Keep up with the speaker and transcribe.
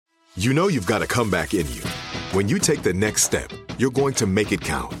You know you've got a comeback in you. When you take the next step, you're going to make it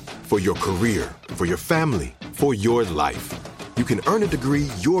count. For your career, for your family, for your life. You can earn a degree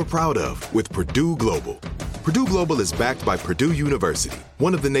you're proud of with Purdue Global. Purdue Global is backed by Purdue University,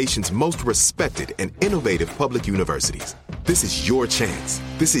 one of the nation's most respected and innovative public universities. This is your chance.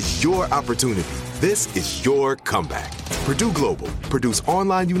 This is your opportunity. This is your comeback. Purdue Global, Purdue's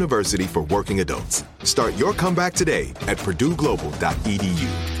online university for working adults. Start your comeback today at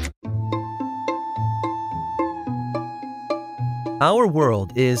purdueglobal.edu. Our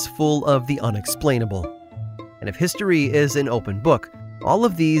world is full of the unexplainable. And if history is an open book, all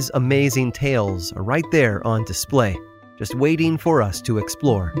of these amazing tales are right there on display, just waiting for us to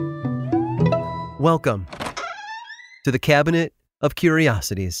explore. Welcome to the Cabinet of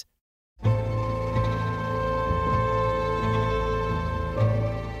Curiosities.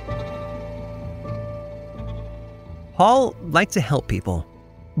 Paul liked to help people.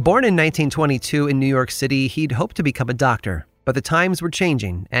 Born in 1922 in New York City, he'd hoped to become a doctor, but the times were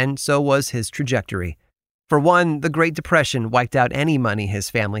changing, and so was his trajectory. For one, the Great Depression wiped out any money his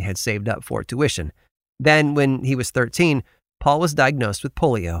family had saved up for tuition. Then, when he was 13, Paul was diagnosed with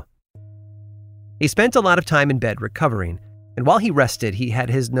polio. He spent a lot of time in bed recovering, and while he rested, he had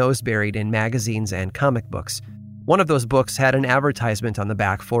his nose buried in magazines and comic books. One of those books had an advertisement on the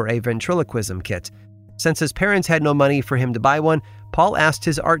back for a ventriloquism kit. Since his parents had no money for him to buy one, Paul asked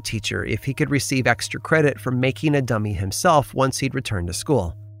his art teacher if he could receive extra credit for making a dummy himself once he'd returned to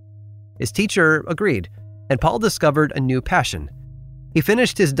school. His teacher agreed, and Paul discovered a new passion. He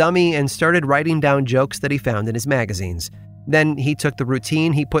finished his dummy and started writing down jokes that he found in his magazines. Then he took the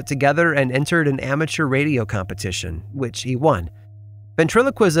routine he put together and entered an amateur radio competition, which he won.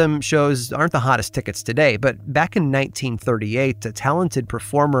 Ventriloquism shows aren't the hottest tickets today, but back in 1938, a talented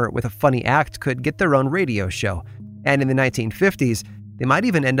performer with a funny act could get their own radio show. And in the 1950s, they might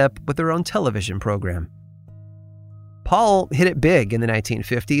even end up with their own television program. Paul hit it big in the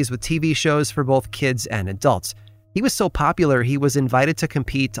 1950s with TV shows for both kids and adults. He was so popular, he was invited to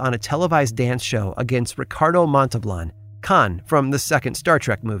compete on a televised dance show against Ricardo Montalban, Khan from the second Star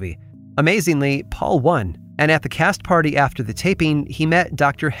Trek movie. Amazingly, Paul won, and at the cast party after the taping, he met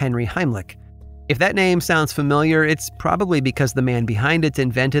Dr. Henry Heimlich. If that name sounds familiar, it's probably because the man behind it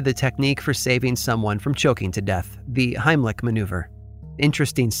invented the technique for saving someone from choking to death, the Heimlich maneuver.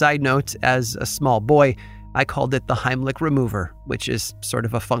 Interesting side note, as a small boy, I called it the Heimlich remover, which is sort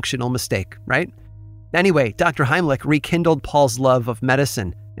of a functional mistake, right? Anyway, Dr. Heimlich rekindled Paul's love of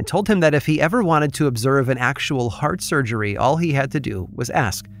medicine and told him that if he ever wanted to observe an actual heart surgery, all he had to do was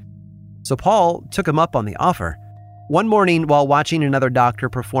ask. So Paul took him up on the offer. One morning, while watching another doctor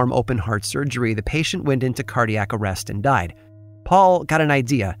perform open heart surgery, the patient went into cardiac arrest and died. Paul got an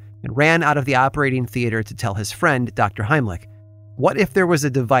idea and ran out of the operating theater to tell his friend, Dr. Heimlich. What if there was a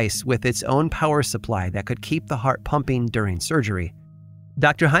device with its own power supply that could keep the heart pumping during surgery?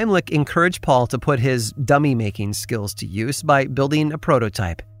 Dr. Heimlich encouraged Paul to put his dummy-making skills to use by building a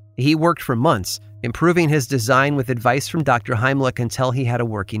prototype. He worked for months, improving his design with advice from Dr. Heimlich until he had a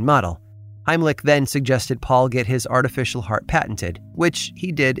working model. Heimlich then suggested Paul get his artificial heart patented, which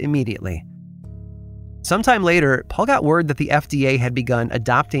he did immediately. Sometime later, Paul got word that the FDA had begun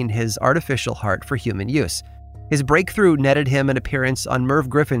adopting his artificial heart for human use. His breakthrough netted him an appearance on Merv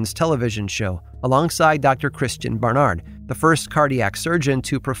Griffin's television show, alongside Dr. Christian Barnard, the first cardiac surgeon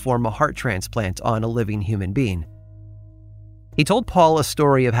to perform a heart transplant on a living human being. He told Paul a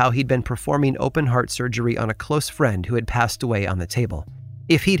story of how he'd been performing open heart surgery on a close friend who had passed away on the table.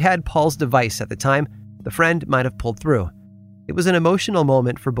 If he'd had Paul's device at the time, the friend might have pulled through. It was an emotional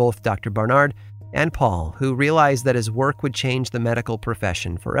moment for both Dr. Barnard and Paul, who realized that his work would change the medical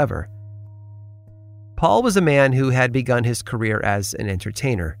profession forever. Paul was a man who had begun his career as an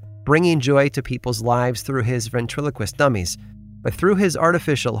entertainer, bringing joy to people's lives through his ventriloquist dummies. But through his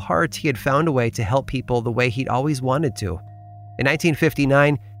artificial heart, he had found a way to help people the way he'd always wanted to. In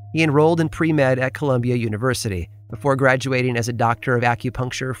 1959, he enrolled in pre-med at Columbia University, before graduating as a doctor of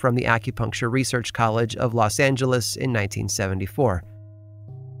acupuncture from the Acupuncture Research College of Los Angeles in 1974.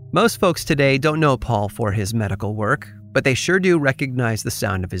 Most folks today don't know Paul for his medical work, but they sure do recognize the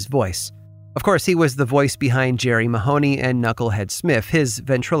sound of his voice. Of course, he was the voice behind Jerry Mahoney and Knucklehead Smith, his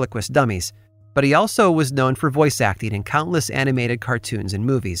ventriloquist dummies, but he also was known for voice acting in countless animated cartoons and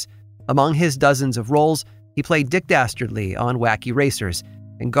movies. Among his dozens of roles, he played Dick Dastardly on Wacky Racers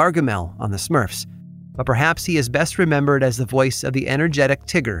and Gargamel on The Smurfs. But perhaps he is best remembered as the voice of the energetic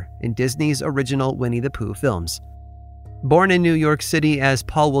Tigger in Disney's original Winnie the Pooh films. Born in New York City as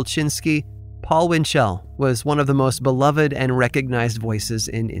Paul Wilczynski, Paul Winchell was one of the most beloved and recognized voices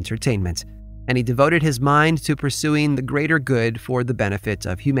in entertainment. and he devoted his mind to pursuing the greater good for the benefit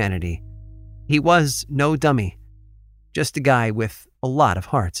of humanity. He was no dummy, just a guy with a lot of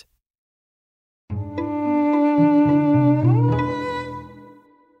heart.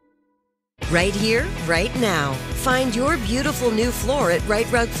 Right here, right now. Find your beautiful new floor at Rite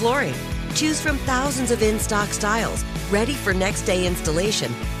Rug Flooring. Choose from thousands of in-stock styles, ready for next day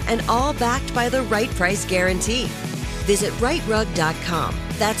installation, and all backed by the right price guarantee. Visit riterug.com.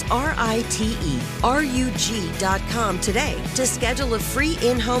 That's RITERUG.com today to schedule a free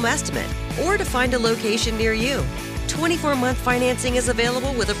in-home estimate or to find a location near you. 24-month financing is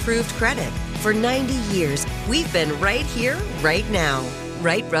available with approved credit. For 90 years, we've been right here, right now.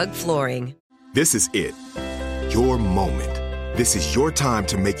 Rite Rug Flooring. This is it. Your moment. This is your time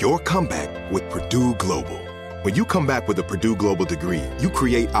to make your comeback with Purdue Global. When you come back with a Purdue Global degree, you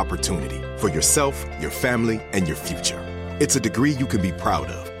create opportunity for yourself, your family, and your future. It's a degree you can be proud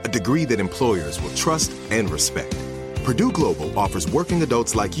of, a degree that employers will trust and respect. Purdue Global offers working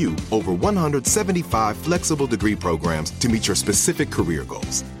adults like you over 175 flexible degree programs to meet your specific career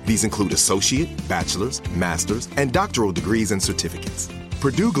goals. These include associate, bachelor's, master's, and doctoral degrees and certificates.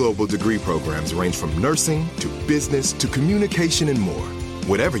 Purdue Global degree programs range from nursing to business to communication and more.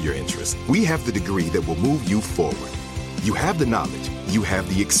 Whatever your interest, we have the degree that will move you forward. You have the knowledge, you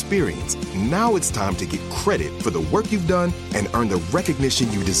have the experience. Now it's time to get credit for the work you've done and earn the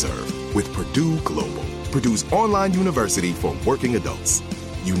recognition you deserve with Purdue Global, Purdue's online university for working adults.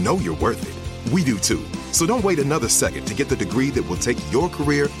 You know you're worth it. We do too. So don't wait another second to get the degree that will take your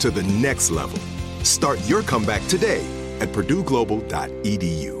career to the next level. Start your comeback today at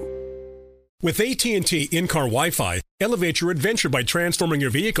purdueglobal.edu. With AT&T in-car Wi-Fi, elevate your adventure by transforming your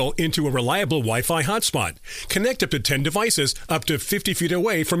vehicle into a reliable Wi-Fi hotspot. Connect up to 10 devices up to 50 feet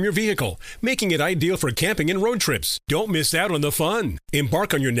away from your vehicle, making it ideal for camping and road trips. Don't miss out on the fun.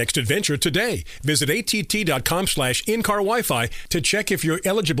 Embark on your next adventure today. Visit att.com/in-car Wi-Fi to check if you're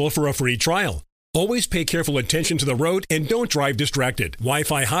eligible for a free trial. Always pay careful attention to the road and don't drive distracted.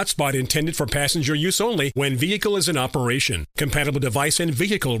 Wi-Fi hotspot intended for passenger use only when vehicle is in operation. Compatible device and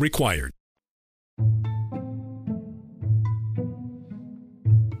vehicle required.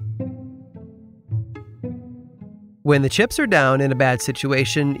 When the chips are down in a bad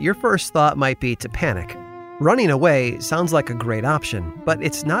situation, your first thought might be to panic. Running away sounds like a great option, but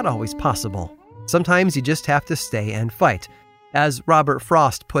it's not always possible. Sometimes you just have to stay and fight. As Robert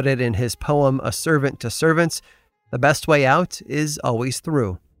Frost put it in his poem, A Servant to Servants, the best way out is always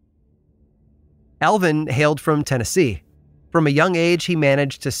through. Alvin hailed from Tennessee. From a young age, he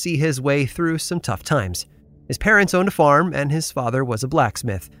managed to see his way through some tough times. His parents owned a farm, and his father was a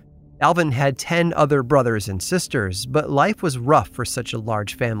blacksmith. Alvin had 10 other brothers and sisters, but life was rough for such a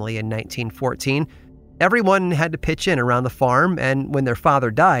large family in 1914. Everyone had to pitch in around the farm, and when their father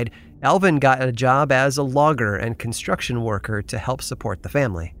died, Alvin got a job as a logger and construction worker to help support the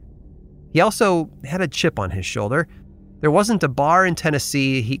family. He also had a chip on his shoulder. There wasn't a bar in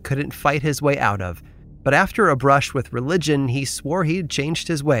Tennessee he couldn't fight his way out of, but after a brush with religion, he swore he'd changed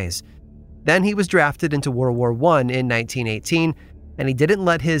his ways. Then he was drafted into World War I in 1918, and he didn't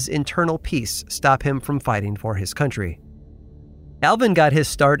let his internal peace stop him from fighting for his country. Alvin got his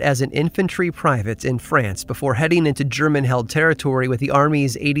start as an infantry private in France before heading into German-held territory with the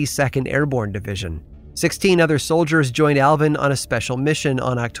Army's 82nd Airborne Division. 16 other soldiers joined Alvin on a special mission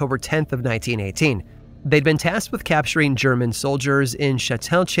on October 10th of 1918. They'd been tasked with capturing German soldiers in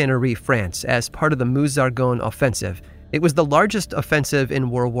Châtel-Channery, France, as part of the Meuse-Argonne offensive. It was the largest offensive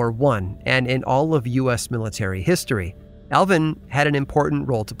in World War I and in all of U.S. military history. Alvin had an important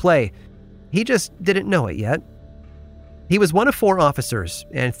role to play. He just didn't know it yet. He was one of 4 officers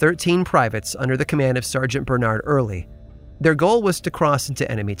and 13 privates under the command of Sergeant Bernard Early. Their goal was to cross into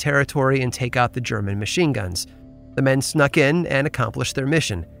enemy territory and take out the German machine guns. The men snuck in and accomplished their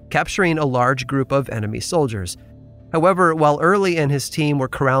mission, capturing a large group of enemy soldiers. However, while Early and his team were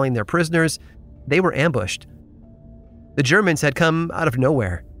corralling their prisoners, they were ambushed. The Germans had come out of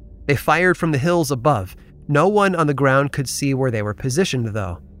nowhere. They fired from the hills above. No one on the ground could see where they were positioned,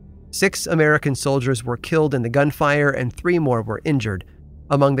 though. 6 American soldiers were killed in the gunfire and 3 more were injured.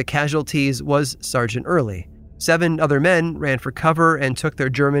 Among the casualties was Sergeant Early. 7 other men ran for cover and took their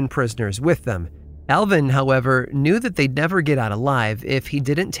German prisoners with them. Alvin, however, knew that they'd never get out alive if he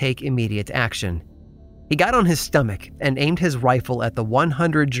didn't take immediate action. He got on his stomach and aimed his rifle at the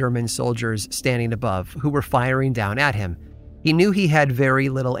 100 German soldiers standing above who were firing down at him. He knew he had very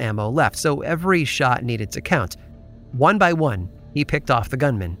little ammo left, so every shot needed to count. One by one, he picked off the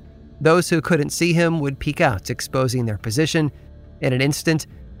gunmen. Those who couldn't see him would peek out, exposing their position. In an instant,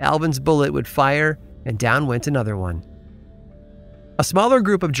 Alvin's bullet would fire, and down went another one. A smaller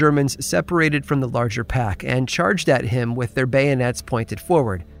group of Germans separated from the larger pack and charged at him with their bayonets pointed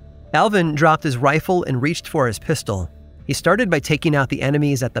forward. Alvin dropped his rifle and reached for his pistol. He started by taking out the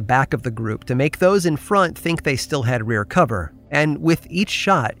enemies at the back of the group to make those in front think they still had rear cover. And with each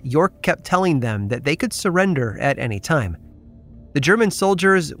shot, York kept telling them that they could surrender at any time. The German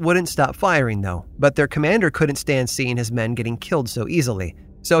soldiers wouldn't stop firing, though, but their commander couldn't stand seeing his men getting killed so easily.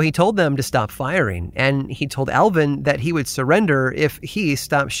 So he told them to stop firing, and he told Alvin that he would surrender if he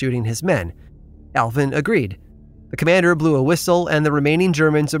stopped shooting his men. Alvin agreed. The commander blew a whistle, and the remaining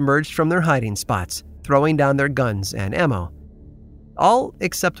Germans emerged from their hiding spots, throwing down their guns and ammo. All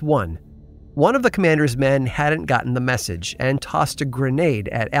except one. One of the commander's men hadn't gotten the message and tossed a grenade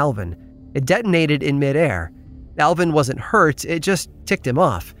at Alvin. It detonated in midair. Alvin wasn't hurt, it just ticked him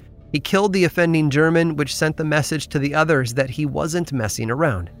off. He killed the offending German, which sent the message to the others that he wasn't messing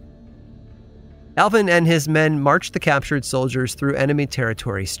around. Alvin and his men marched the captured soldiers through enemy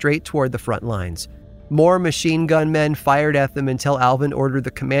territory straight toward the front lines. More machine gun men fired at them until Alvin ordered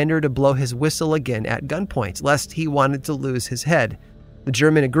the commander to blow his whistle again at gunpoint, lest he wanted to lose his head. The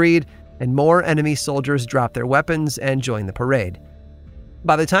German agreed, and more enemy soldiers dropped their weapons and joined the parade.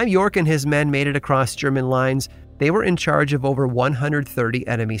 By the time York and his men made it across German lines, they were in charge of over 130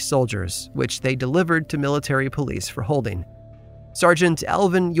 enemy soldiers, which they delivered to military police for holding. Sergeant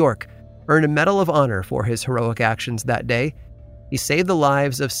Alvin York earned a Medal of Honor for his heroic actions that day. He saved the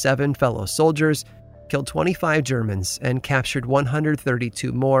lives of 7 fellow soldiers, killed 25 Germans, and captured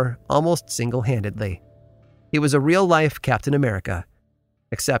 132 more almost single-handedly. He was a real-life Captain America.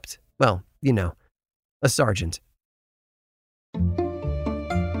 Except, well, you know, a sergeant.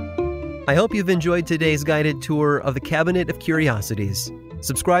 I hope you've enjoyed today's guided tour of the Cabinet of Curiosities.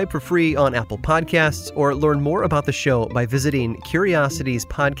 Subscribe for free on Apple Podcasts or learn more about the show by visiting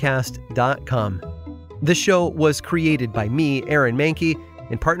curiositiespodcast.com. This show was created by me, Aaron Mahnke,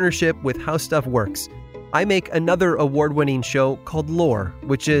 in partnership with How Stuff Works. I make another award-winning show called Lore,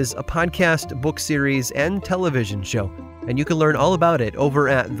 which is a podcast, book series, and television show, and you can learn all about it over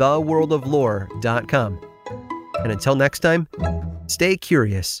at theworldoflore.com. And until next time, stay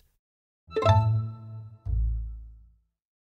curious.